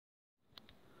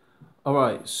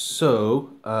Alright, so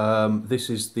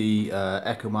this is the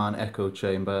Echoman echo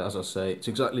chamber. As I say, it's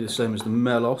exactly the same as the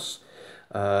Melos.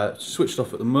 Switched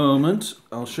off at the moment.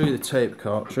 I'll show you the tape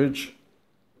cartridge.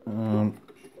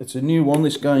 It's a new one.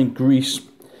 This guy in Greece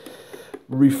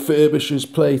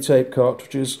refurbishes play tape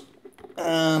cartridges,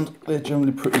 and they're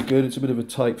generally pretty good. It's a bit of a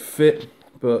tight fit,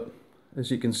 but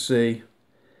as you can see,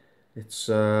 it's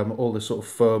all the sort of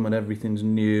foam and everything's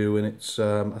new, and it's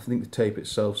I think the tape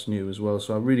itself's new as well,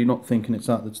 so I'm really not thinking it's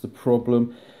that's the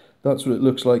problem. That's what it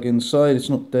looks like inside. It's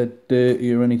not dead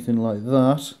dirty or anything like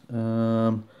that.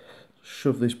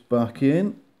 Shove this back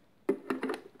in.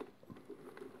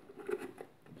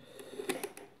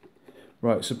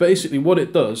 Right, so basically what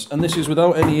it does, and this is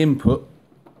without any input.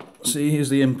 See, here's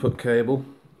the input cable.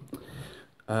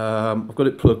 I've got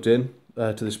it plugged in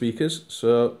to the speakers,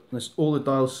 so there's all the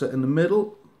dials set in the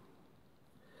middle.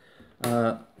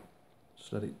 Just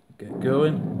let it get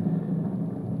going.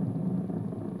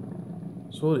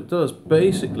 So what it does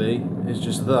basically is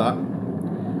just that,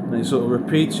 and it sort of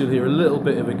repeats. You'll hear a little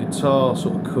bit of a guitar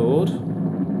sort of chord.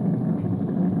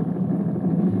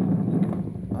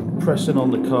 I'm pressing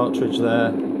on the cartridge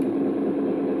there,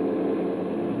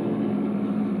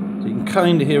 so you can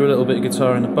kind of hear a little bit of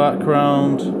guitar in the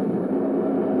background.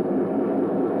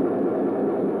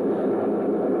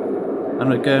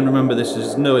 And again, remember, this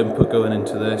is no input going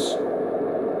into this.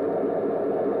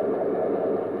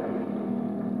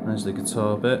 There's the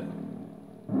guitar bit.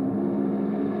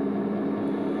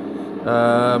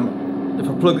 If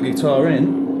I plug the guitar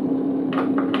in,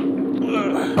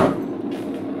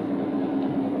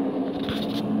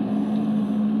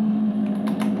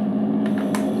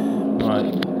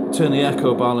 right, turn the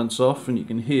echo balance off, and you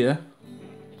can hear.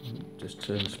 Just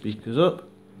turn the speakers up.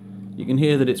 You can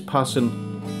hear that it's passing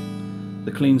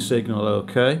the clean signal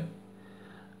okay,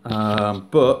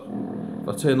 but if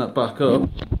I turn that back up, I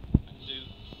can do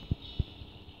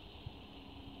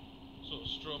sort of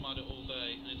strum at it all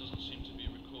day, and it doesn't seem to be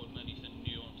recording anything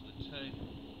new onto the tape.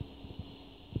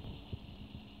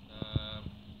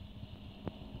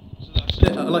 So that's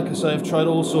it. Like I say, I've tried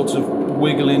all sorts of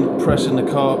wiggling, pressing the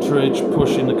cartridge,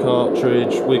 pushing the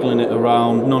cartridge, wiggling it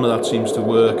around. None of that seems to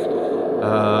work.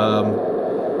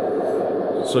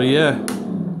 So yeah.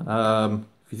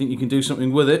 If you think you can do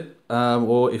something with it,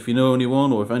 or if you know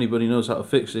anyone, or if anybody knows how to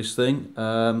fix this thing,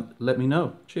 let me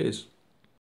know. Cheers.